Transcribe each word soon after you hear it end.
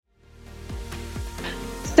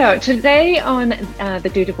So today on the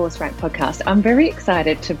Do Divorce Right podcast, I'm very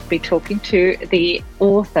excited to be talking to the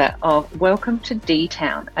author of Welcome to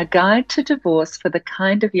D-Town, a guide to divorce for the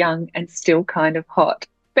kind of young and still kind of hot.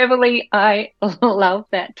 Beverly, I love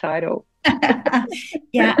that title.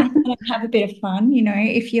 Yeah, I thought I'd have a bit of fun.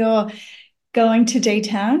 If you're going to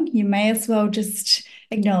D-Town, you may as well just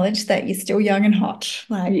acknowledge that you're still young and hot.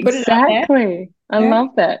 Like, put it out there, Exactly. I you know?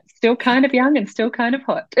 love that. Still kind of young and still kind of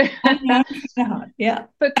hot. And young and hot. Yeah.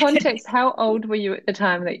 For context, how old were you at the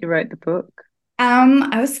time that you wrote the book?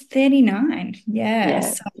 I was 39. Yeah. Yeah,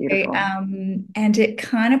 So, beautiful. and it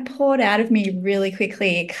kind of poured out of me really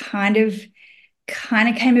quickly. It kind of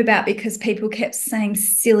came about because people kept saying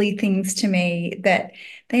silly things to me that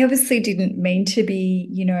they obviously didn't mean to be,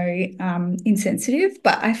 insensitive,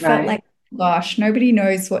 but I felt Right. like, gosh, nobody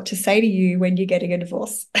knows what to say to you when you're getting a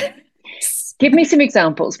divorce. Give me some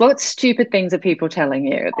examples. What stupid things are people telling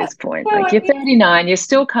you at this point? Well, Like I you're mean, 39, you're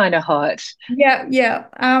still kind of hot. yeah, yeah.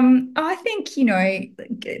 I think,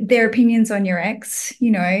 their opinions on your ex,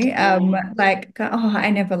 Yeah, like, oh,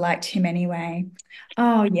 I never liked him anyway.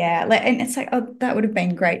 Oh, yeah. Like, and it's like, oh, that would have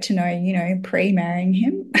been great to know, pre-marrying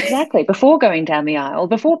him. exactly. Before going down the aisle,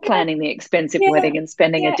 before Yeah, planning the expensive yeah, wedding and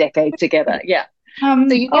spending a yeah. decade together. Yeah. So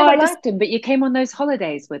you Oh, never I just liked him, but you came on those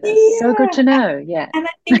holidays with us. So good Yeah. to know. Yeah. And I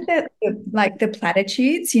think that like the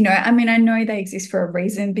platitudes, I mean, I know they exist for a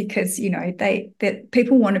reason because, that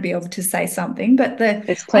people want to be able to say something, but There's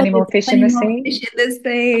oh, plenty there's more fish in plenty the more sea. fish in the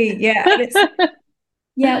sea. Yeah.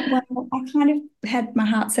 Yeah, well, I kind of had my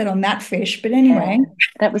heart set on that fish, but Yeah. anyway.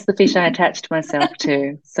 That was the fish I attached myself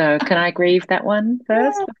to. So can I grieve that one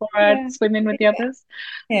first Yeah, before I yeah, swim in with the yeah, others?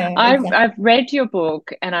 yeah, exactly. I've read your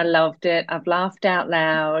book and I loved it. I've laughed out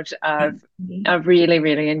loud. Thank you. I really,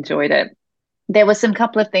 really enjoyed it. There were some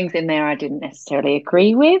couple of things in there I didn't necessarily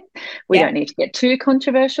agree with. We Yeah. don't need to get too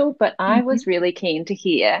controversial, but I Mhm. was really keen to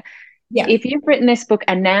hear Yeah. if you've written this book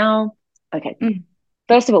and now, okay, Mm.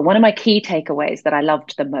 first of all, one of my key takeaways that I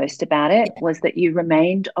loved the most about it Yeah. was that you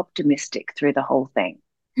remained optimistic through the whole thing.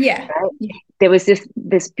 Yeah. Right? Yeah. There was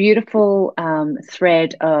this beautiful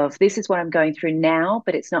thread of this is what I'm going through now,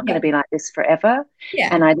 but it's not going Yeah. to be like this forever.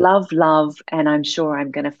 And Yeah. I love love, and I'm sure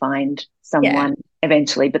I'm going to find Yeah. someone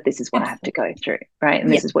eventually, but this is what I have to Absolutely. go through, right? And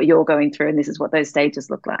Yeah. this is what you're going through, and this is what those stages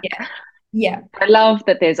look like. Yeah. Yeah. I love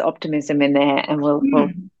that there's optimism in there, and we'll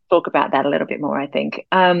Mm. talk about that a little bit more, I think.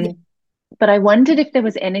 Yeah. But I wondered if there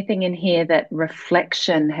was anything in here that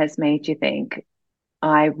reflection has made you think,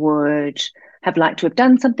 I would have liked to have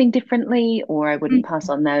done something differently, or I wouldn't pass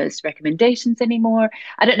on those recommendations anymore.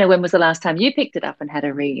 I don't know when was the last time you picked it up and had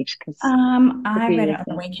a read, because a I few read it years on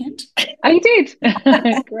the now. weekend. Oh, you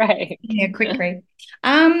did? Great. Yeah, quick read.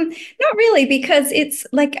 Not really, because it's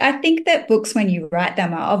like I think that books when you write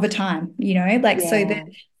them are of a time, like Yeah,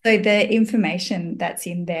 so the information that's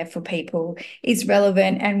in there for people is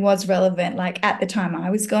relevant and was relevant like at the time I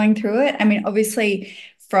was going through it. I mean, obviously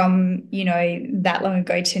from, that long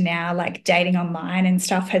ago to now, like dating online and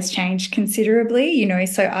stuff has changed considerably,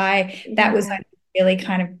 so that was yeah. like really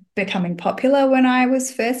kind of becoming popular when I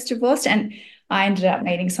was first divorced. And I ended up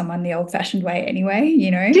meeting someone the old-fashioned way anyway,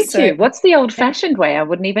 Did So you? What's the old-fashioned way? I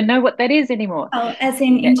wouldn't even know what that is anymore. as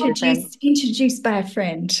in You met your friend. introduced by a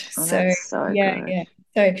friend. Oh, So that's so yeah, good. yeah.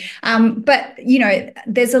 So but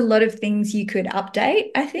there's a lot of things you could update,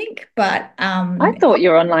 I think. But I thought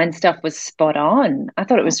your online stuff was spot on. I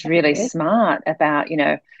thought it was really good. smart about,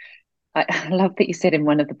 I love that you said in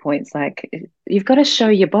one of the points, like, you've got to show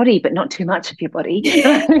your body, but not too much of your body. You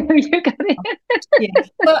got Yeah.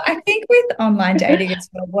 Well, I think with online dating as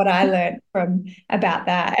well, what I learned from about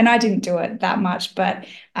that, and I didn't do it that much, but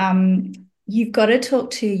you've got to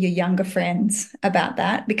talk to your younger friends about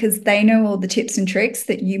that because they know all the tips and tricks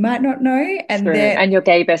that you might not know. And True. And your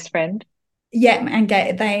gay best friend. yeah, and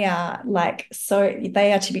they are like so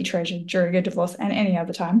they are to be treasured during a divorce and any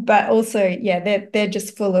other time. But also, yeah, they're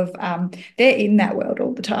just full of they're in that world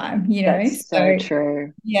all the time, That's so So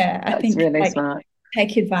true. yeah, I That's think really like smart.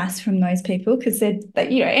 take advice from those people because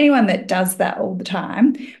anyone that does that all the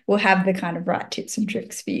time will have the kind of right tips and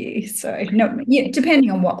tricks for you. So no, yeah, depending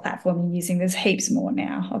on what platform you're using, there's heaps more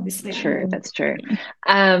now, obviously. True. That's true.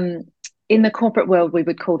 Um, in the corporate world, we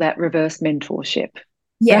would call that reverse mentorship.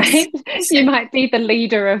 Yes, Right? You might be the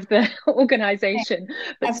leader of the organization,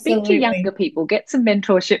 but speak to younger absolutely. people, get some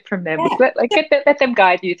mentorship from them. Yeah. Let them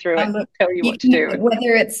guide you through it and Look, tell you you what to can, do. And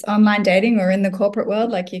whether it's online dating or in the corporate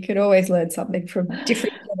world, like you could always learn something from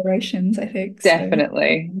different generations, I think. So,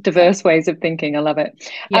 definitely yeah, diverse ways of thinking. I love it.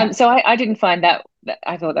 yeah, So I didn't find that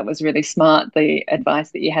I thought that was really smart, the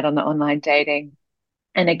advice that you had on the online dating.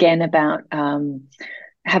 And again about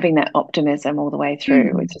having that optimism all the way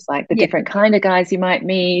through, which Mm. is like the Yeah, different kind of guys you might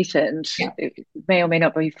meet, and yeah, it may or may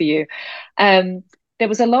not be for you. Um, there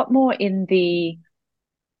was a lot more in the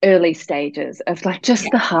early stages of like just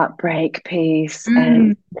yeah. the heartbreak piece.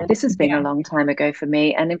 And Mm. this has been a Yeah, long time ago for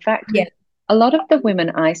me. And in fact, yeah. a lot of the women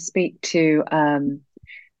I speak to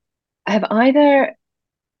have either,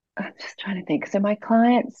 I'm just trying to think. So my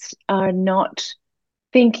clients are not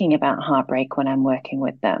thinking about heartbreak when I'm working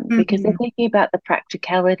with them because they're Mhm. thinking about the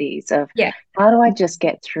practicalities of Yeah, how do I just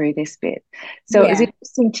get through this bit. So it was yeah,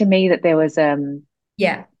 interesting to me that there was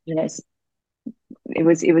yeah. you know it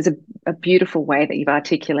was a beautiful way that you've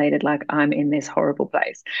articulated like I'm in this horrible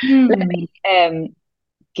place. Let Mm. me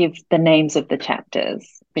give the names of the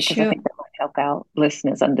chapters because I Sure. think that might help our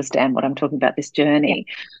listeners understand what I'm talking about, this Yeah, journey.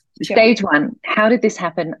 sure. Stage one, how did this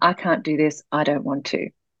happen? I can't do this. I don't want to.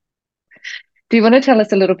 Do you want to tell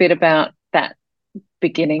us a little bit about that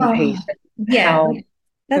beginning Oh, piece? yeah. How, Like,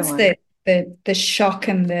 go that's on. the shock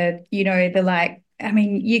and the, the like, I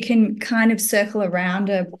mean, you can kind of circle around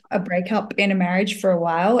a breakup in a marriage for a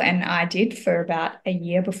while, and I did for about a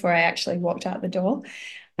year before I actually walked out the door.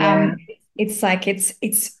 Yeah, It's like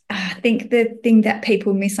I think the thing that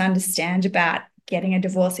people misunderstand about getting a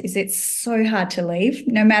divorce is it's so hard to leave,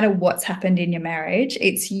 no matter what's happened in your marriage.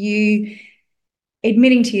 It's you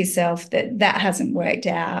admitting to yourself that that hasn't worked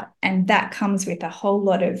out, and that comes with a whole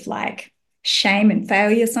lot of like shame and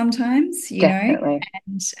failure sometimes, definitely.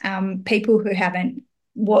 and people who haven't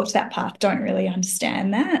walked that path don't really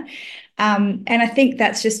understand that. And I think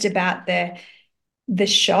that's just about the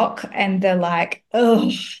shock and the like,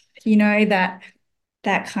 oh,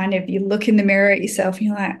 that kind of, you look in the mirror at yourself and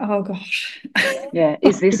you're like, oh gosh. Yeah.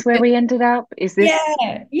 Is this where we ended up? Is this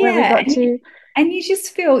Yeah, where we yeah. got to? And you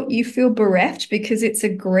just feel bereft because it's a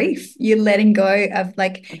grief. You're letting go of,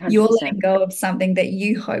 like, you're letting 100%. go of something that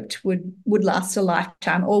you hoped would last a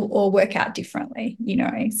lifetime, or work out differently.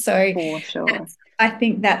 So For sure. I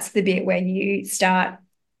think that's the bit where you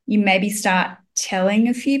maybe start telling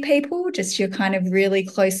a few people, just your kind of really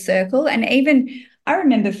close circle. And even I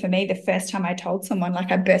remember for me, the first time I told someone,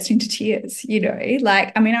 like, I burst into tears.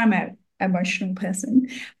 Like, I mean, I'm a emotional person,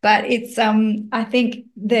 but it's I think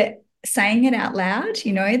that saying it out loud,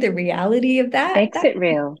 the reality of Makes it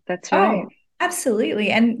real. That's right. oh, absolutely.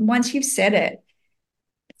 And once you've said it,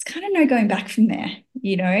 it's kind of no going back from there.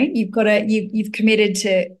 You've committed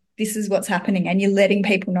to, this is what's happening, and you're letting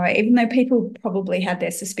people know, even though people probably had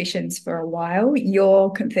their suspicions for a while, you're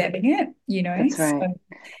confirming it. That's So right.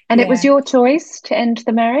 And it was yeah. your choice to end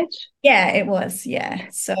the marriage. Yeah, it was. Yeah.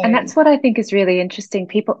 So And that's what I think is really interesting.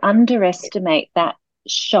 People underestimate that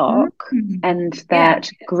shock mhm. and Yeah. that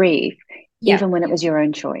grief, Yeah. even when it was your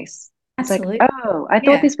own choice. It's like, Absolutely. oh, I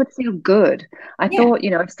thought Yeah. this would feel good. I Yeah. thought,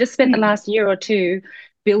 I've just spent the Mm. last year or two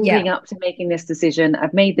Yeah. building up to making this decision.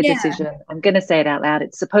 I've made the Yeah. decision. I'm going to say it out loud.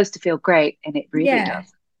 It's supposed to feel great, and it really Yeah.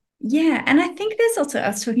 does. Yeah. And I think there's also, I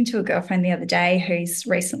was talking to a girlfriend the other day who's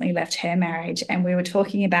recently left her marriage, and we were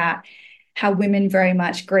talking about how women very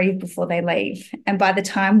much grieve before they leave. And by the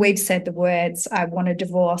time we've said the words, I want a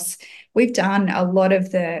divorce, we've done a lot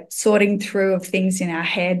of the sorting through of things in our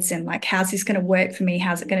heads, and like, how's this going to work for me?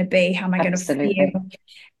 How's it going to be? How am I going to Absolutely. feel?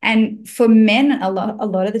 And for men, a lot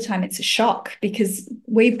of the time it's a shock, because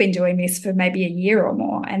we've been doing this for maybe a year or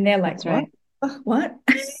more, and they're like, That's what? right. What?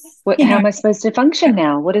 What, you how know, am I supposed to function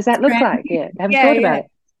now? What does that look right. like? Yeah, I haven't Yeah, thought about yeah. it.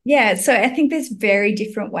 Yeah. So I think there's very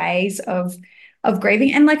different ways of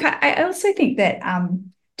grieving. And like I also think that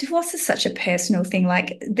divorce is such a personal thing.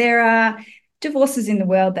 Like, there are divorces in the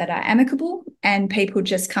world that are amicable, and people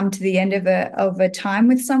just come to the end of a time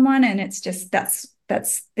with someone, and it's just that's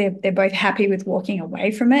they're both happy with walking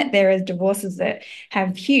away from it. There are divorces that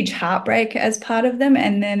have huge heartbreak as part of them,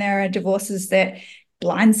 and then there are divorces that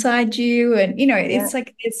blindside you, and Yeah. it's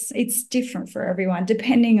like it's different for everyone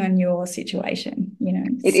depending on your situation.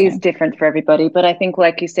 It So is different for everybody, but I think,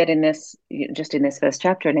 like you said in this, just in this first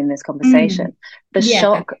chapter and in this mm, conversation, the yeah,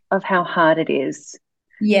 shock of how hard it is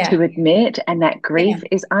to yeah, admit and that grief yeah,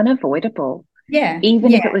 is unavoidable, yeah,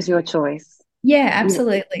 even if it yeah, was your choice. yeah, You-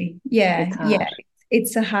 absolutely. Yeah, It's yeah.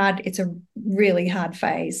 hard. It's a really hard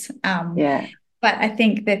phase. Yeah, But I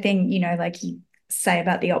think the thing, like you say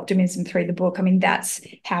about the optimism through the book, I mean, that's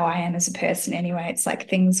how I am as a person anyway. It's like,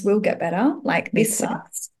 things will get better. Like, me this too.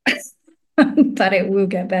 sucks, but it will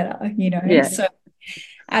get better. Yeah, So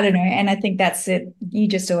I don't know. And I think that's it. You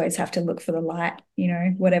just always have to look for the light,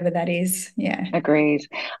 whatever that is. Yeah. agreed.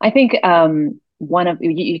 I think one of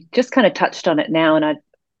you just kind of touched on it now, and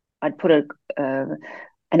I'd put a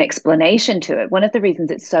an explanation to it. One of the reasons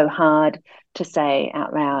it's so hard to say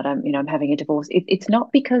out loud, I'm having a divorce. It's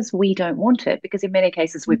not because we don't want it, because in many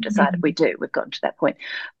cases we've decided we Mhm. do. We've gotten to that point,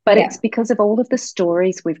 but it's Yeah, because of all of the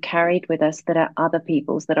stories we've carried with us that are other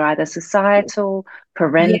people's, that are either societal,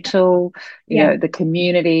 yeah, parental, yeah, the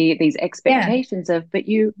community, these yeah, expectations of. But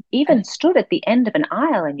you even stood at the end of an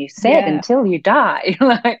aisle and you said, yeah. "Until you die,"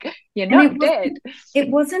 like you're And not dead. it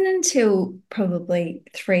wasn't until probably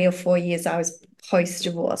 3 or 4 years I was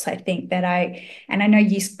post-divorce, I think that and I know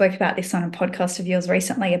you spoke about this on a podcast of yours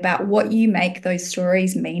recently about what you make those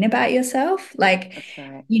stories mean about yourself. Like, That's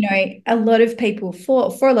right. a lot of people,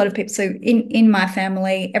 for a lot of people, so in my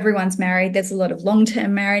family, everyone's married. There's a lot of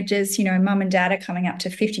long-term marriages. Mum and dad are coming up to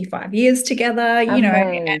 55 years together,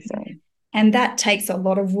 Amazing. and that takes a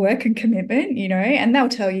lot of work and commitment, and they'll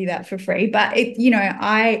tell you that for free. But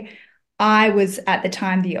I was at the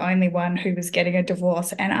time the only one who was getting a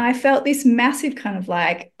divorce, and I felt this massive kind of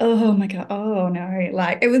like, oh my God, oh no,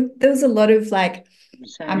 like there was a lot of like,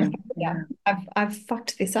 I'm Shame. yeah, Yeah. I've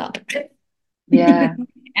fucked this up. you know? Yeah.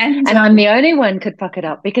 And And I'm the only one could fuck it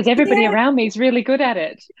up because everybody yeah, around me is really good at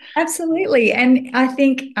it. absolutely. And I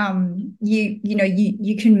think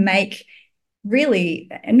you can make really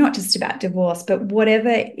not just about divorce, but whatever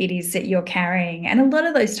it is that you're carrying. And a lot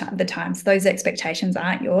of the times those expectations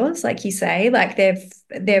aren't yours, like you say, like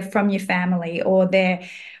they're from your family, or they're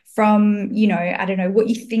from, I don't know, what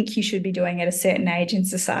you think you should be doing at a certain age in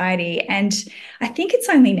society. And I think it's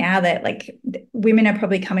only now that like women are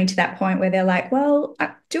probably coming to that point where they're like, well,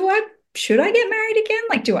 should I get married again?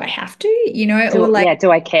 Like, do I have to, or like,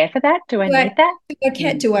 Do I care for that? Do I do I, need that?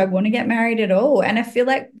 Mm. do I want to get married at all? And I feel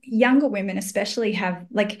like younger women especially have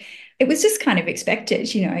like, it was just kind of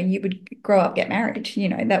expected, you would grow up, get married,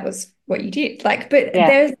 that was what you did. Like, but Yeah,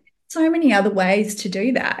 there's so many other ways to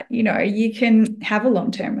do that. You can have a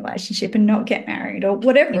long-term relationship and not get married, or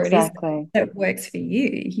whatever it is exactly. that works for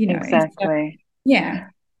you. So, Exactly. yeah,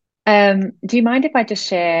 Do you mind if I just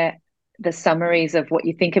share the summaries of what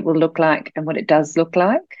you think it will look like and what it does look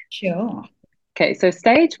like? sure. Okay, so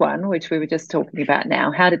stage one, which we were just talking about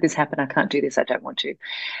now, how did this happen? I can't do this. I don't want to.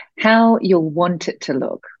 How you'll want it to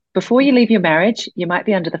look. Before you leave your marriage, you might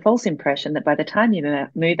be under the false impression that by the time you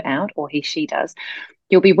move out, or she does,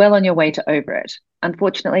 you'll be well on your way to over it.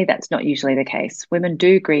 Unfortunately, that's not usually the case. Women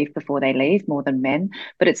do grieve before they leave more than men,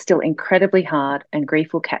 but it's still incredibly hard, and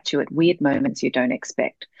grief will catch you at weird moments you don't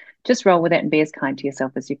expect. Just roll with it and be as kind to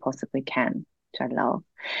yourself as you possibly can, which I love.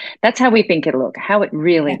 That's how we think it'll look, how it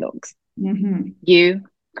really Yeah. looks. Hmm. You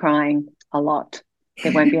crying a lot.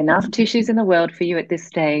 There won't be enough tissues in the world for you at this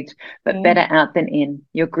stage, but Yeah. better out than in.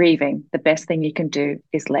 You're grieving. The best thing you can do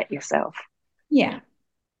is let yourself. Yeah.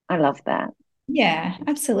 I love that. Yeah,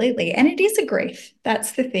 absolutely. And it is a grief.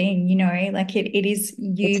 That's the thing, like it is It's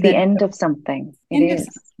you the that end of something. It end of is.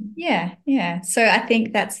 something. Yeah, yeah. So I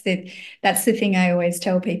think that's the thing I always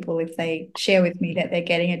tell people if they share with me that they're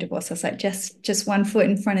getting a divorce. I was like, just one foot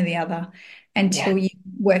in front of the other Yeah, until you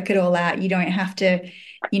work it all out. You don't have to,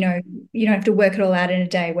 you know, you don't have to work it all out in a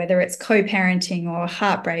day, whether it's co-parenting or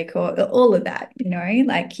heartbreak or all of that,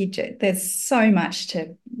 like there's so much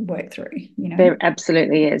to work through. there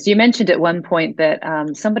absolutely is. You mentioned at one point that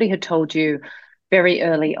somebody had told you very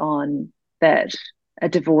early on that a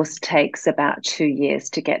divorce takes about 2 years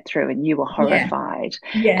to get through, and you were Yeah, horrified.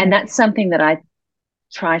 And yeah, that's something that I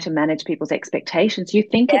try to manage people's expectations. You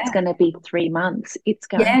think it's yeah, going to be 3 months, it's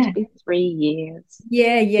going to yeah. be 3 years.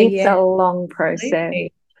 Yeah, yeah, It's yeah, a long process,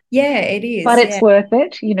 absolutely. Yeah, it but is. it's Yeah, worth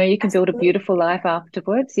it. You can build a beautiful absolutely. life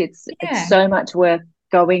afterwards. It's Yeah, so much worth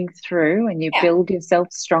going through, and you yeah, build yourself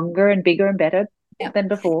stronger and bigger and better yeah. than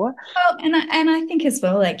before. Well, and I think as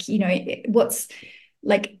well, like, what's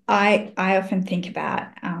like I often think about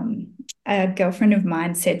a girlfriend of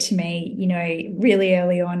mine said to me, really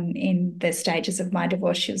early on in the stages of my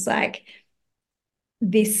divorce, she was like,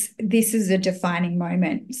 this is a defining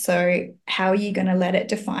moment. So how are you going to let it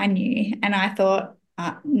define you? And I thought,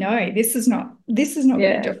 no, this is not going to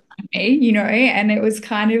Yeah, define me, and it was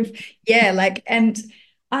kind of, yeah, like, and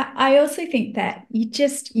I also think that you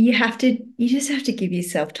just have to give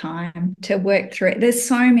yourself time to work through it. There's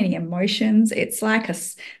so many emotions. It's like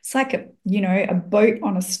a boat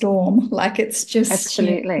on a storm. Like it's just,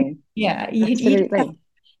 absolutely. yeah, you just have Absolutely.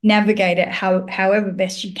 navigate it however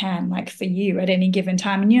best you can, like for you at any given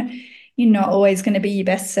time. And you're not always going to be your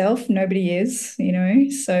best self. Nobody is,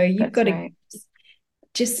 So you've got That's to right.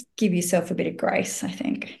 just give yourself a bit of grace, I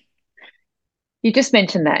think. You just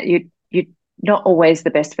mentioned that you're not always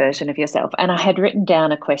the best version of yourself. And I had written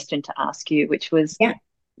down a question to ask you, which was, Yeah.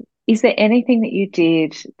 is there anything that you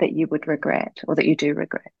did that you would regret or that you do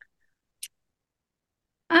regret?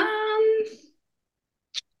 Um,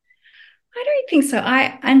 think so.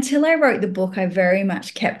 I until I wrote the book, I very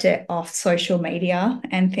much kept it off social media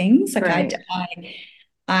and things. Like Right.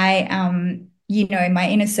 you know, my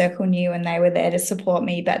inner circle knew and they were there to support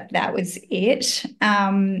me, but that was it.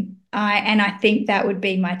 And I think that would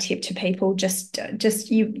be my tip to people. Just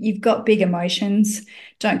you've got big emotions.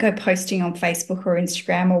 Don't go posting on Facebook or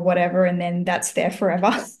Instagram or whatever, and then that's there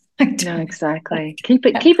forever. Like, No, that's, exactly. Keep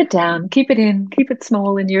it down, keep it in, keep it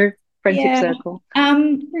small in your friendship yeah. circle.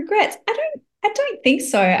 Regrets. I don't think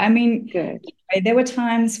so. I mean, Good. you know, there were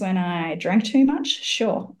times when I drank too much,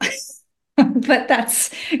 sure. But that's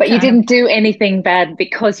But you kind of didn't do anything bad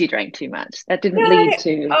because you drank too much. That didn't no. lead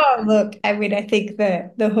to, Oh, look, I mean, I think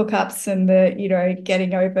the hookups and the, you know,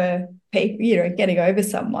 getting over people, you know, getting over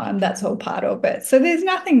someone, that's all part of it. So there's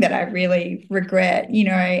nothing that I really regret, you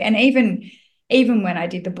know, and even when I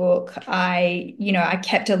did the book, you know, I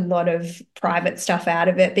kept a lot of private stuff out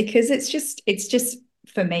of it because it's just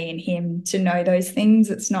for me and him to know those things.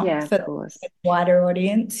 It's not yeah, of for the course. wider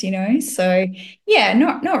audience, you know. So yeah,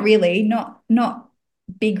 not really, not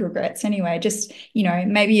big regrets anyway. Just, you know,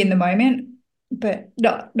 maybe in the moment, but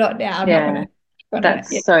not now. I'm not Yeah, gonna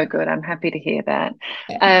that's yeah. so good. I'm happy to hear that.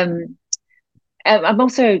 Yeah. Um, I'm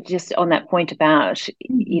also just on that point about,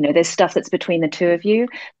 Mhm. there's stuff that's between the two of you.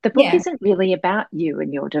 The book Yeah. isn't really about you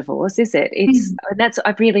and your divorce, is it? Mhm.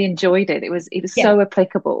 I've really enjoyed it. It was Yeah. so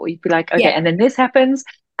applicable. You'd be like, okay, Yeah. and then this happens,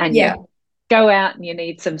 and you Yeah. go out and you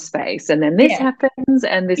need some space, and then this Yeah. happens,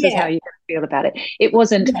 and this is how Yeah. you're going to feel about it. It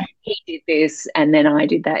wasn't Yeah. he did this and then I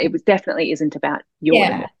did that. It was definitely isn't about your Yeah.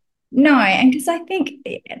 divorce. No, and because I think,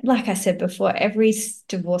 like I said before, every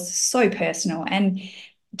divorce is so personal, and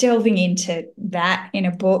delving into that in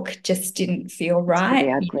a book just didn't feel It's pretty right.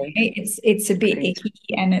 You know, ugly. it's a bit Agreed. icky,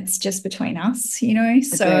 and it's just between us. You know,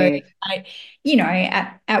 so Agreed. I, you know,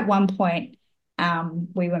 at one point,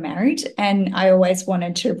 we were married, and I always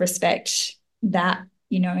wanted to respect that.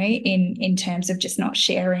 You know, in terms of just not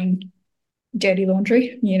sharing dirty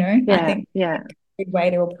laundry. You know, I Yeah, think yeah. a good way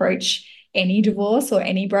to approach any divorce or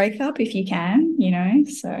any breakup if you can, you know.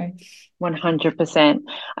 So 100%.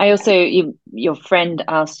 I also, your friend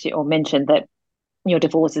asked you or mentioned that your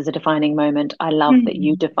divorce is a defining moment. I love that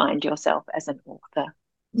you mm. defined yourself as an author.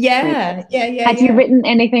 Really. Yeah, yeah, yeah, Had you yeah. written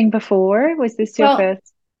anything before? Was this your Well,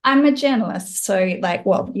 first? I'm a journalist, so like,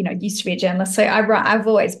 well, you know, used to be a journalist, so I've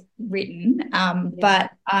always written, Yeah.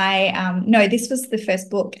 but I no, this was the first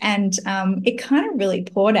book, and it kind of really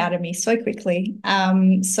poured out of me so quickly.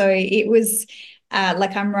 So it was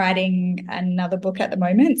like I'm writing another book at the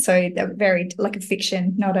moment, so they're very like a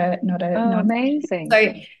fiction, not a Oh, non. amazing.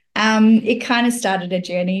 So it kind of started a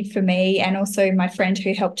journey for me, and also my friend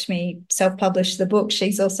who helped me self-publish the book,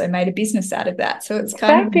 she's also made a business out of that. So it's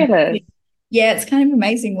kind of Fabulous. amazing. Yeah, it's kind of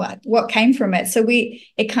amazing what came from it. So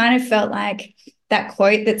it kind of felt like that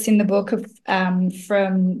quote that's in the book of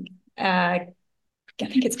from I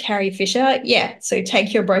think it's Carrie Fisher. Yeah. So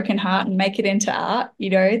take your broken heart and make it into art. You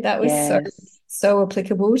know, that was Yes. so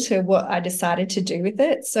applicable to what I decided to do with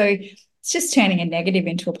it. So it's just turning a negative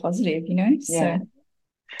into a positive, you know? Yeah. So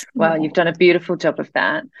Well, yeah. you've done a beautiful job of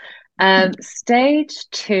that. Stage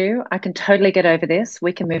two, I can totally get over this.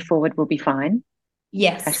 We can move forward. We'll be fine.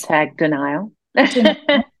 Yes. Hashtag denial.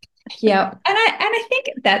 Yeah. And I think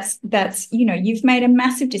that's, you know, you've made a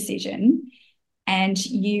massive decision and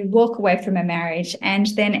you walk away from a marriage and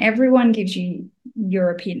then everyone gives you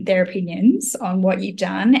their opinions on what you've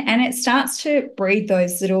done and it starts to breed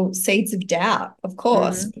those little seeds of doubt, of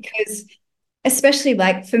course, Mhm. because especially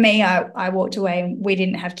like for me, I walked away and we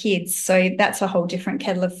didn't have kids. So that's a whole different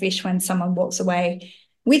kettle of fish when someone walks away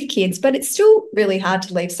with kids, but it's still really hard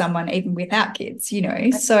to leave someone even without kids, you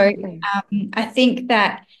know? So Absolutely. I think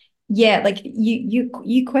that, yeah, like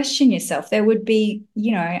you question yourself. There would be,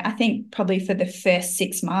 you know, I think probably for the first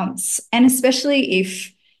 6 months, and especially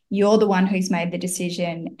if you're the one who's made the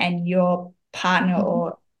decision and your partner Mhm.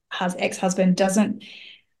 or ex-husband doesn't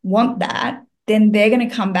want that, then they're going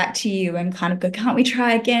to come back to you and kind of go, can't we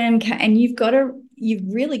try again? And you've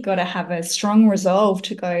really got to have a strong resolve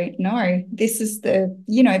to go, no, this is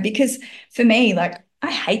you know, because for me, like,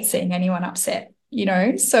 I hate seeing anyone upset, you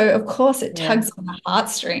know? So, of course, it Yeah. tugs on the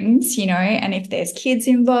heartstrings, you know? And if there's kids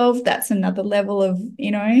involved, that's another level of,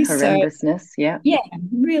 you know? So, Horrendousness. Yeah. yeah,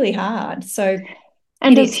 really hard. So,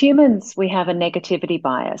 And it as is, humans, we have a negativity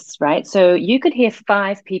bias, right? So you could hear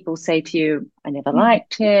five people say to you, I never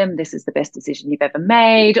liked him. This is the best decision you've ever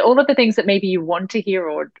made. All of the things that maybe you want to hear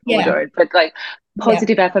or yeah, don't, but like yeah,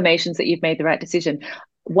 positive affirmations that you've made the right decision.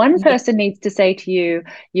 One yeah, person needs to say to you,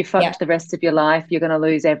 you yeah, fucked the rest of your life. You're going to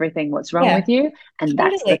lose everything. What's wrong yeah, with you? And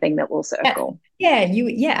that's the totally. thing that will Yeah, circle.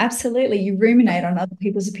 yeah, absolutely. You ruminate on other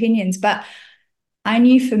people's opinions, but I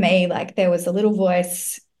knew for me, like there was a little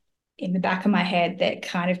voice in the back of my head that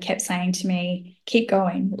kind of kept saying to me, keep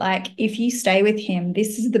going. Like, if you stay with him,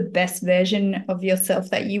 this is the best version of yourself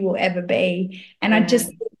that you will ever be. And I Yeah.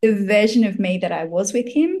 just, the version of me that I was with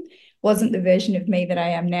him wasn't the version of me that I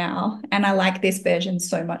am now. And I like this version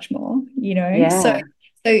so much more, you know? So, Yeah.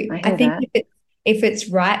 so I I hear think that. if it's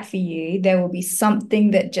right for you, there will be something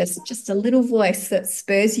that just a little voice that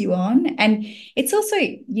spurs you on. And it's also,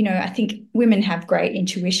 I think women have great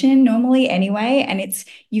intuition normally anyway. And it's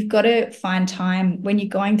you've got to find time when you're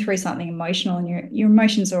going through something emotional and your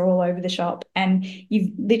emotions are all over the shop, and you've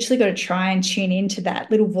literally got to try and tune into that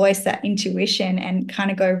little voice, that intuition, and kind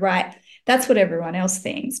of go, right, that's what everyone else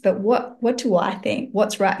thinks, but what do I think?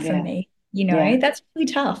 What's right for Yeah. me? Yeah. That's really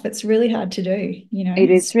tough. It's really hard to do. It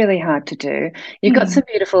is really hard to do. You've got Mm, some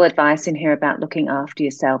beautiful advice in here about looking after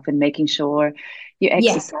yourself and making sure you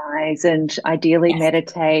yeah, exercise and ideally yes,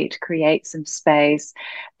 meditate, create some space.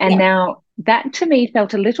 And yeah. now that to me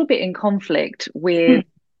felt a little bit in conflict Mm. with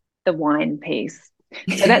the wine piece.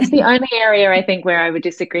 So that's the only area I think where I would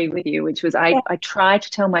disagree with you, which was Yeah. I try to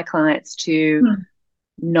tell my clients to Mm.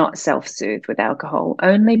 not self-soothe with alcohol,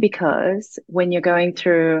 only because when you're going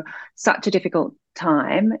through such a difficult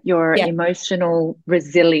time, your Yeah, emotional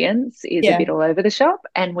resilience is a yeah, bit all over the shop,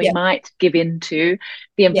 and we yeah, might give in to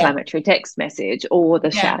the yeah, inflammatory text message or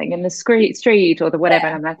the yeah. shouting in the street or the whatever.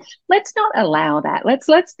 And I'm like, let's not allow that. Let's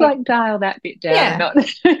Yeah. like dial that bit down and Yeah. not.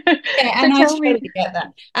 Yeah, So and I tell me, totally get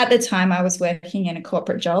that. At the time, I was working in a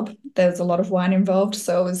corporate job. There was a lot of wine involved,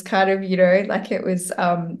 so it was kind of, like it was,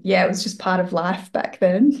 yeah, it was just part of life back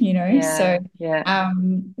then. So, yeah, yeah,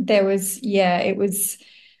 there was, yeah, it was.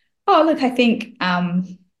 Oh, look, I think,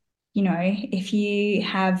 if you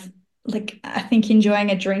have, like, I think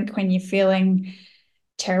enjoying a drink when you're feeling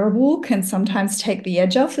terrible can sometimes take the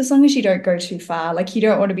edge off as long as you don't go too far. Like you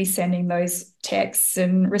don't want to be sending those texts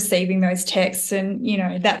and receiving those texts. And,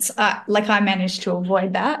 that's like I managed to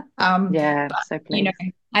avoid that. yeah. But, So please.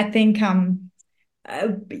 I think,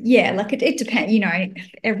 yeah, like it depends,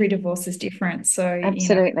 every divorce is different. So,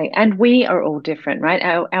 Absolutely. And we are all different, right?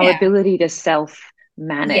 Our yeah, ability to self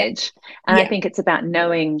yeah, manage. And I yeah, think it's about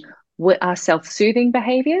knowing what are self soothing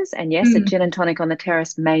behaviors. And yes, a mm, gin and tonic on the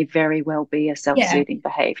terrace may very well be a self yeah, soothing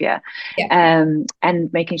behavior. yeah,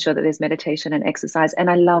 And making sure that there's meditation and exercise. And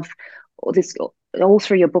I love all this, all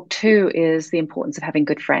through your book too, is the importance of having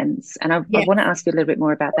good friends. And I yeah, want to ask you a little bit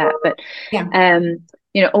more about that. But, yeah, um,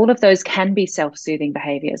 all of those can be self soothing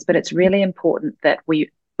behaviors, but it's really important that we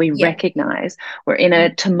yeah, recognize we're in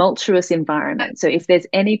a tumultuous environment. So if there's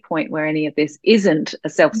any point where any of this isn't a yeah,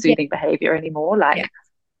 self-soothing behavior anymore, yeah, like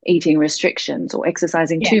eating restrictions or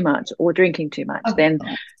exercising yeah. too much or drinking too much, Of then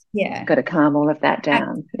course. Yeah, got to calm all of that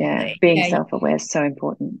down. Yeah, absolutely. being Yeah, self-aware is so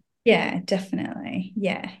important. yeah, definitely.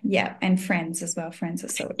 Yeah, yeah. And friends as well. Friends are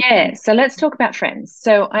so Yeah, important. so let's talk about friends.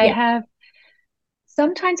 So I Yeah. have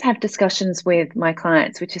sometimes have discussions with my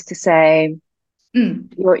clients, which is to say Mm,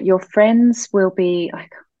 your friends will be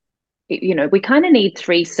like, we kind of need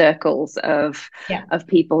three circles yeah. of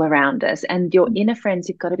people around us, and your inner friends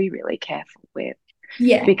you've got to be really careful with,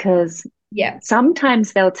 Yeah. because Yeah.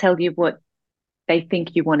 sometimes they'll tell you what they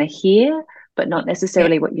think you want to hear, but not Yeah.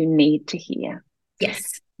 necessarily what you need to hear.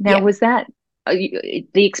 Yes. Now, Yeah. was that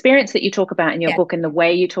the experience that you talk about in your Yeah. book, and the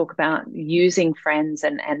way you talk about using friends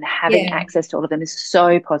and having Yeah. access to all of them is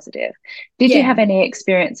so positive? Did you have Yeah. any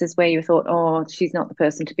experiences where you thought, oh, she's not the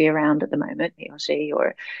person to be around at the moment, he or she,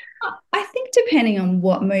 or I think depending on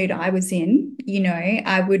what mood I was in,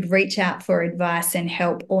 I would reach out for advice and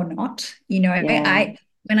help or not. yeah, I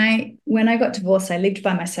when I got divorced, I lived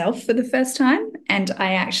by myself for the first time, and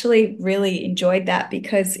I actually really enjoyed that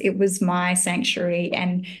because it was my sanctuary.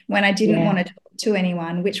 And when I didn't yeah, want to talk to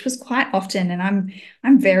anyone, which was quite often, and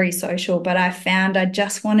I'm very social, but I found I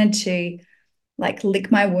just wanted to like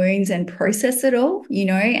lick my wounds and process it all,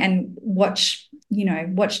 and watch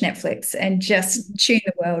Netflix and just tune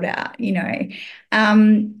the world out.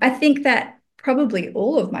 I think that probably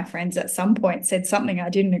all of my friends at some point said something I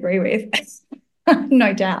didn't agree with,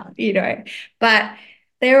 no doubt. But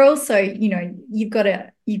they're also, you've got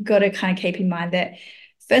to kind of keep in mind that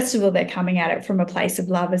first of all, they're coming at it from a place of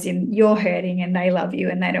love, as in you're hurting and they love you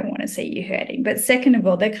and they don't want to see you hurting. But second of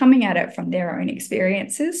all, they're coming at it from their own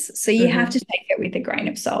experiences. So you have mm-hmm. to take it with a grain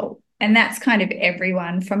of salt. And that's kind of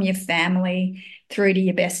everyone from your family through to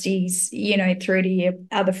your besties, through to your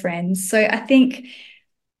other friends. So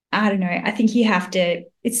I don't know, I think you have to,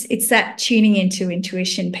 it's that tuning into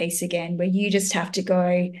intuition piece again, where you just have to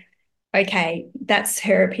go, okay, that's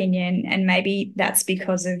her opinion, and maybe that's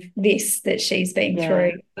because of this that she's been Yeah,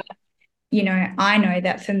 through. I know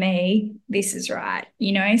that for me, this is right.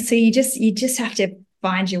 So you just have to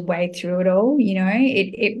find your way through it all.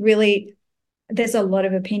 It really, there's a lot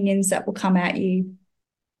of opinions that will come at you,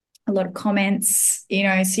 a lot of comments.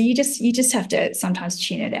 So you just have to sometimes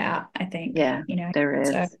tune it out, I think, Yeah, you know. there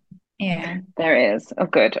So is. yeah. There is. Oh,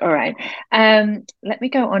 good. All right. Let me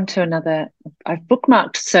go on to another. I've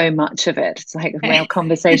bookmarked so much of it. It's like our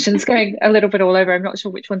conversation's going a little bit all over. I'm not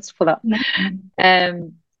sure which ones to pull up. No.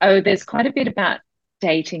 There's quite a bit about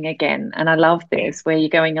dating again, and I love this, where you're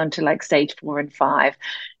going on to like stage 4 and 5.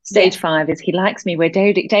 Stage Yes. 5 is he likes me, we're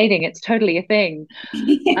dating. It's totally a thing.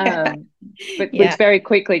 Yeah. But Yeah. which very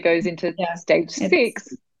quickly goes into Yeah. stage It's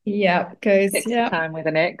six, yeah, goes, sexy yeah. time with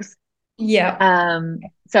an ex. Yeah.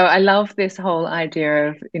 So I love this whole idea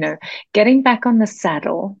of, getting back on the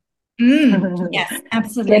saddle, Yes,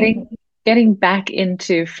 absolutely. getting getting back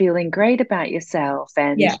into feeling great about yourself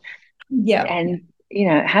Yeah. Yeah. and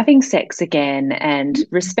having sex again and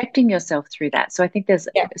respecting yourself through that. So I think there's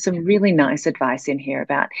Yeah. some really nice advice in here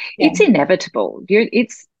about Yeah. it's inevitable.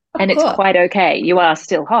 Of And it's course. quite okay. You are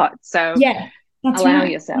still hot. So Yeah. That's allow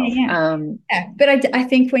right. yourself. Yeah. Yeah. Yeah. But I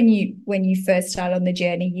think when you first start on the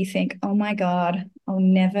journey, you think, oh my God, I'll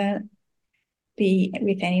never be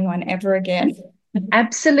with anyone ever again.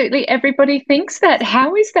 Absolutely everybody thinks that.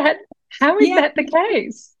 How is that? How is Yeah. that the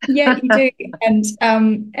case? Yeah, you do.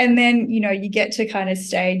 And then, you get to kind of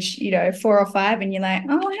stage, 4 or 5 and you're like,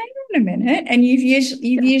 oh, hang on a minute. And you've Some stuff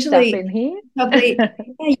usually in here. probably,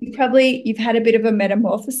 yeah, you've had a bit of a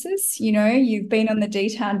metamorphosis. You've been on the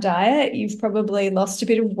detown diet, you've probably lost a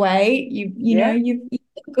bit of weight, Yeah. you look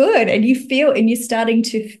good and you're starting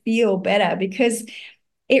to feel better because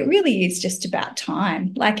it really is just about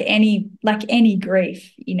time, like any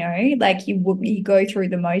grief. Like you go through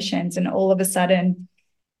the motions and all of a sudden,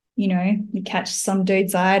 you catch some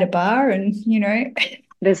dude's eye at a bar and.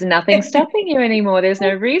 There's nothing stopping you anymore. There's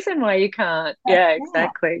no reason why you can't. That's Yeah, right.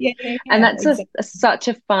 exactly. Yeah, yeah, And yeah, that's exactly. such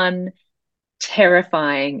a fun,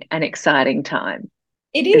 terrifying, and exciting time,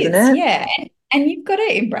 It isn't is, it? yeah. And you've got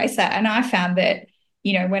to embrace that. And I found that,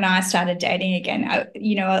 when I started dating again,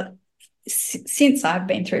 since I've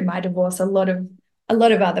been through my divorce, a lot of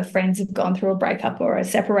other friends have gone through a breakup or a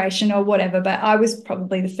separation or whatever, but I was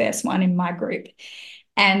probably the first one in my group.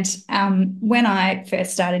 And when I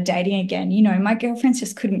first started dating again, my girlfriends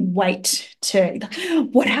just couldn't wait to,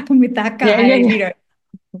 what happened with that Yeah, guy? yeah, And, yeah.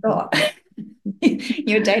 oh,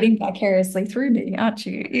 you're dating vicariously through me, aren't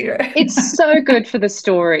you? It's so good for the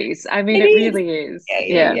stories. I It mean, it is. really is. Yeah,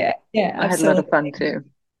 yeah, Yeah, yeah, yeah, I had a lot of absolutely. fun too.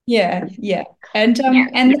 Yeah, yeah. And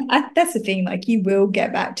that's the thing, like you will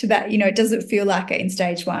get back to that. It doesn't feel like it in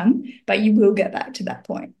stage 1, but you will get back to that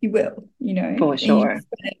point. You will. For And sure.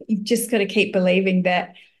 you've just got to keep believing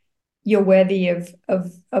that you're worthy of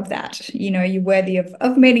that. You're worthy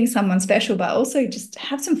of meeting someone special, but also just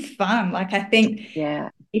have some fun. Like I think Yeah.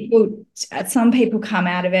 some people come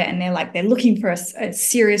out of it and they're looking for a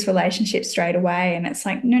serious relationship straight away, and it's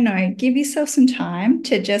like, no, no, give yourself some time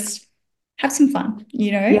to just have some fun.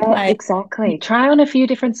 Yeah, Like exactly. Try on a few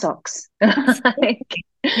different socks. absolutely. Like,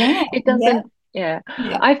 Yeah, it yeah, doesn't, yeah.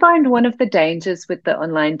 yeah, I find one of the dangers with the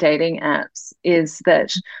online dating apps is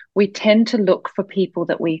that we tend to look for people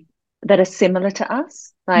that are similar to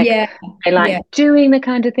us. Like yeah, they like yeah, doing the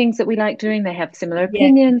kind of things that we like doing. They have similar yeah,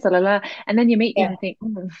 opinions, la la la. And then you meet them yeah, and think,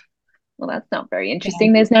 well, that's not very yeah.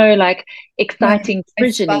 interesting. There's no like No, exciting no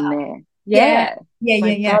frisson spark. in there. Yeah, Yeah, yeah, yeah, my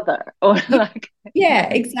yeah, brother, or yeah, like, yeah,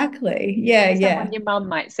 exactly. Yeah, someone yeah, your mum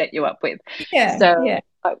might set you up with. yeah, So, yeah,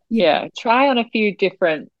 yeah. yeah, try on a few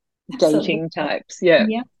different Absolutely. dating types. Yeah.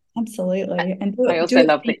 Yeah, absolutely. And do I it, do also it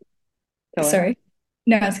love that. Go on. sorry.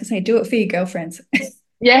 No, I was gonna say do it for your girlfriends.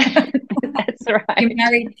 Yeah, that's You're right.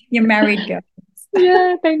 married, you're married girls.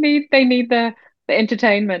 Yeah, they need the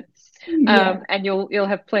entertainment. Yeah, And you'll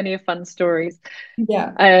have plenty of fun stories.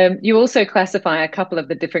 yeah, You also classify a couple of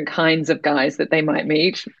the different kinds of guys that they might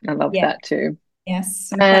meet. I love yeah, that too. yes.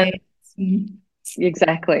 Some Um, players.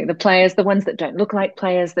 exactly. The players, the ones that don't look like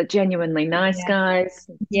players, the genuinely nice Yeah, guys.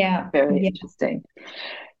 yeah, Very yeah, interesting.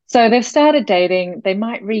 So they've started dating. They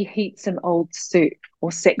might reheat some old soup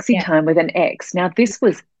or sexy yeah, time with an ex. Now, this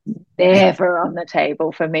was never on the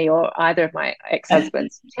table for me or either of my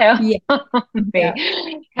ex-husbands. Tell yeah, yeah,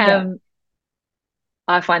 me. yeah.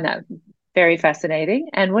 I find that very fascinating.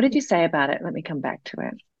 And what did you say about it? Let me come back to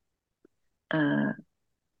it. Uh,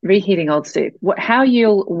 Reheating old soup. How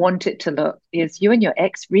you'll want it to look is you and your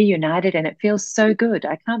ex reunited and it feels so good.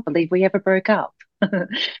 I can't believe we ever broke up.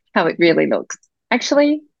 How it really looks.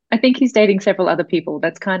 Actually, I think he's dating several other people.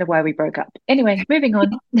 That's kind of why we broke up. Anyway, moving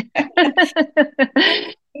on.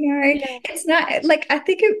 You know, Yeah. it's not like I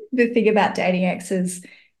think the thing about dating exes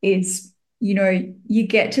is you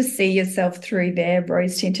get to see yourself through their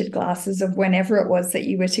rose-tinted glasses of whenever it was that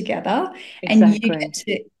you were together, and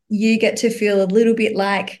Exactly. you get to feel a little bit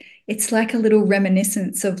like it's like a little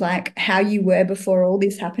reminiscence of like how you were before all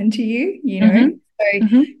this happened to you, you know? Hmm. So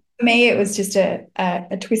Hmm. for me, it was just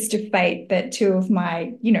a twist of fate that two of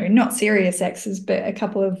my, not serious exes, but a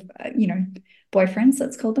couple of, boyfriends,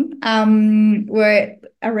 let's call them, were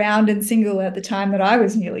around and single at the time that I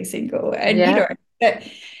was newly single. And, Yeah. that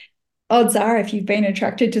odds are if you've been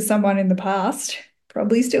attracted to someone in the past,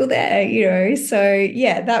 probably still there. So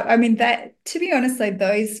yeah, I mean, that to be honest, like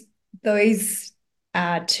those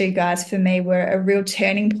two guys for me were a real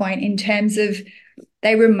turning point in terms of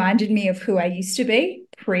they reminded me of who I used to be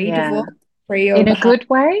pre-divorce, Yeah. pre or In a behind, good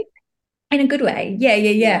way. in a good way. Yeah,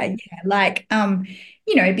 yeah, Yeah. yeah, yeah. Like,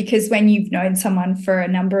 because when you've known someone for a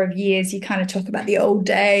number of years, you kind of talk about the old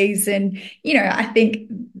days. And, I think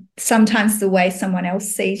sometimes the way someone else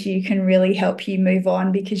sees you can really help you move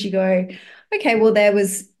on because you go, okay, well, there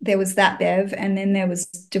was that Bev, and then there was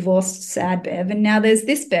divorced, sad Bev, and now there's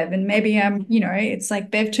this Bev, and maybe it's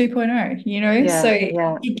like Bev 2.0. So Yeah.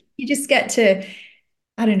 Yeah. you just get to,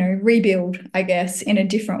 I don't know, rebuild, I guess, in a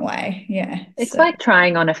different way. Yeah. It's So like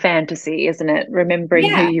trying on a fantasy, isn't it? Remembering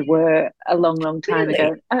who yeah, you were a long, long time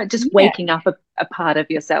totally. ago, just Yeah. waking up a part of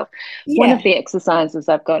yourself. One of Yeah. the exercises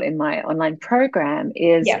I've got in my online program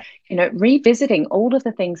is, Yeah. revisiting all of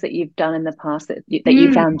the things that you've done in the past that you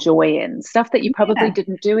Mm, found joy in, stuff that you probably yeah.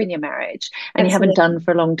 didn't do in your marriage and you haven't Absolutely. done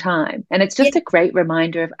for a long time. And it's Yeah. just a great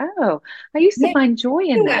reminder of, oh, I used to Yeah. find joy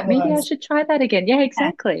in Who I that. Maybe I was. should try that again. Yeah, Yeah.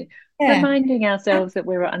 exactly. Yeah. Reminding ourselves that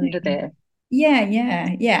we were under Absolutely. there Yeah.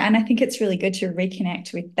 Yeah. Yeah. And I think it's really good to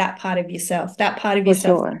reconnect with that part of yourself, that part of for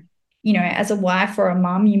yourself. sure. As a wife or a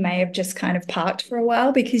mum, you may have just kind of parked for a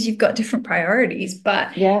while because you've got different priorities.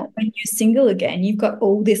 But Yeah. when you're single again, you've got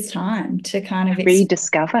all this time to kind of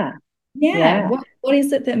Rediscover. yeah, Yeah, what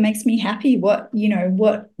is it that makes me happy? What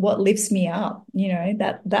lifts me up,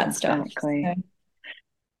 that stuff. exactly.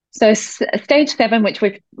 So, So stage seven, which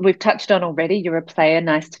we've touched on already, you're a player.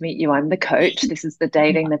 Nice to meet you. I'm the coach. This is the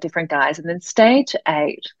dating, the different guys. And then stage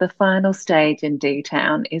eight, the final stage in D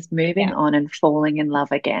Town, is moving yeah. on and falling in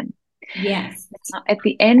love again. Yes. Now, at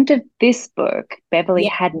the end of this book, Beverly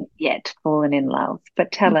Yeah. hadn't yet fallen in love.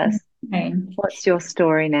 But tell us, Okay. what's your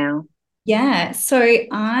story now? Yeah. So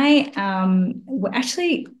I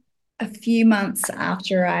actually a few months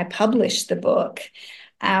after I published the book,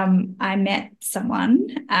 I met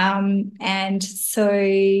someone. And so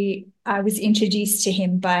I was introduced to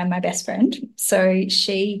him by my best friend. So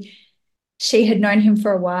she had known him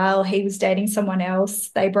for a while. He was dating someone else.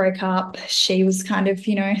 They broke up. She was kind of,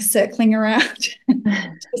 circling around,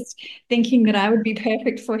 just thinking that I would be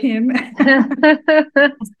perfect for him.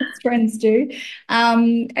 Friends do.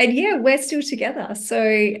 And yeah, we're still together. So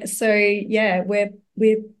yeah, we're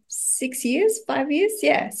 6 years, 5 years.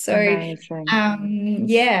 Yeah. So Amazing.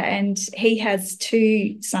 yeah, and he has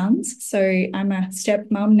two sons. So I'm a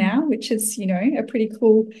stepmom now, which is, a pretty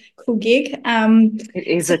cool gig. It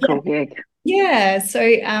is So a cool gig. yeah, so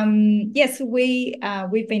so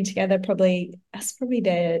we've been together probably that's probably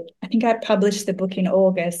the I think I published the book in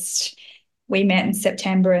August. We met in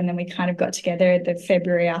September and then we kind of got together the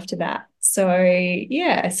February after that. So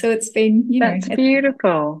yeah, so it's been, That's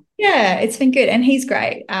beautiful. yeah, it's been good and he's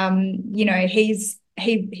great.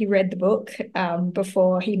 He read the book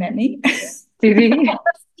before he met me. Did he?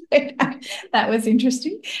 That was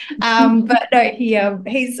interesting. But no,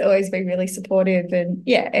 he's always been really supportive, and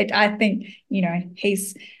yeah, I think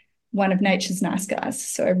he's one of nature's nice guys,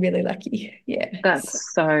 so I'm really lucky. Yeah, so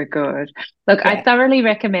That's so good. Look, I yeah, thoroughly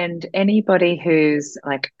recommend anybody who's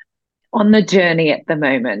like on the journey at the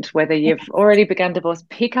moment, whether you've already begun divorce,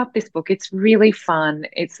 pick up this book. It's really fun.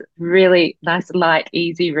 It's really nice, light,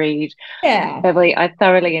 easy read. yeah, Beverly, I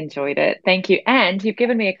thoroughly enjoyed it. Thank you. And you've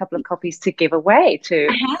given me a couple of copies to give away I to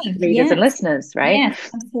have. readers and Yes, listeners, right? yes,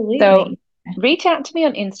 So absolutely. reach out to me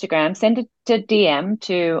on Instagram, send it to DM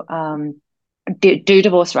to do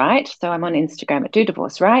Divorce Right. So I'm on Instagram at Do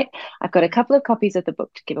Divorce Right. I've got a couple of copies of the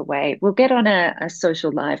book to give away. We'll get on a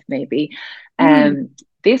social live maybe. Mm,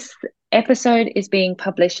 This episode is being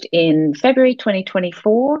published in February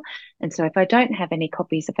 2024. And so if I don't have any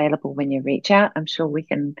copies available when you reach out, I'm sure we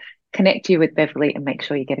can connect you with Beverly and make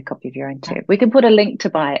sure you get a copy of your own too. We can put a link to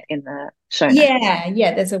buy it in the show notes. yeah,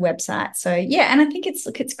 yeah, there's a website. So yeah, and I think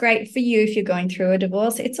it's great for you if you're going through a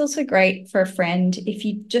divorce. It's also great for a friend if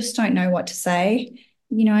you just don't know what to say,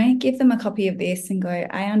 give them a copy of this and go,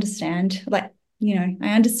 I understand. Like, I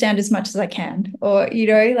understand as much as I can. Or,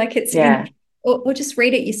 like it's in Yeah. or just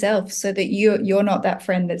read it yourself so that you're not that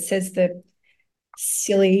friend that says the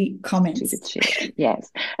silly comments. Stupid shit.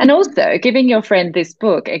 Yes. And also, giving your friend this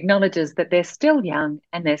book acknowledges that they're still young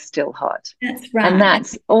and they're still hot. That's And right.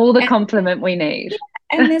 that's all the And, compliment we need.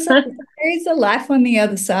 yeah, and there is a life on the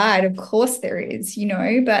other side. Of course there is,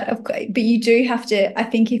 but but you do have to, I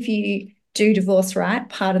think if you do divorce right,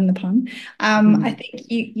 pardon the pun, I think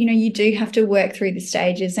you do have to work through the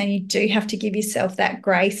stages, and you do have to give yourself that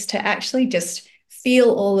grace to actually just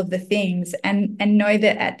feel all of the things, and know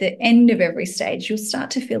that at the end of every stage you'll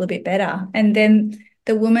start to feel a bit better. And then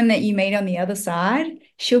the woman that you meet on the other side,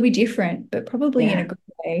 she'll be different, but probably in a Yeah. good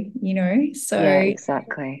way, Yeah, So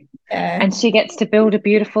exactly. yeah. And she gets to build a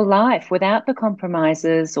beautiful life without the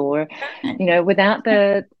compromises or, without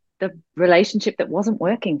the relationship that wasn't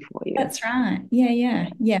working for you. That's right. Yeah, yeah,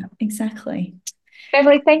 yeah, exactly.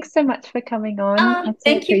 Beverly, thanks so much for coming on. I so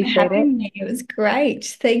Thank you for appreciate it. having me. It was great.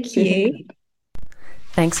 Thank Super you. good.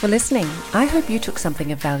 Thanks for listening. I hope you took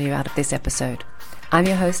something of value out of this episode. I'm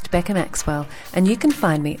your host, Becca Maxwell, and you can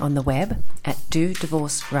find me on the web at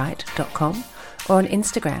dodivorceright.com or on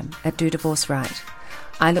Instagram at dodivorceright.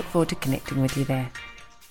 I look forward to connecting with you there.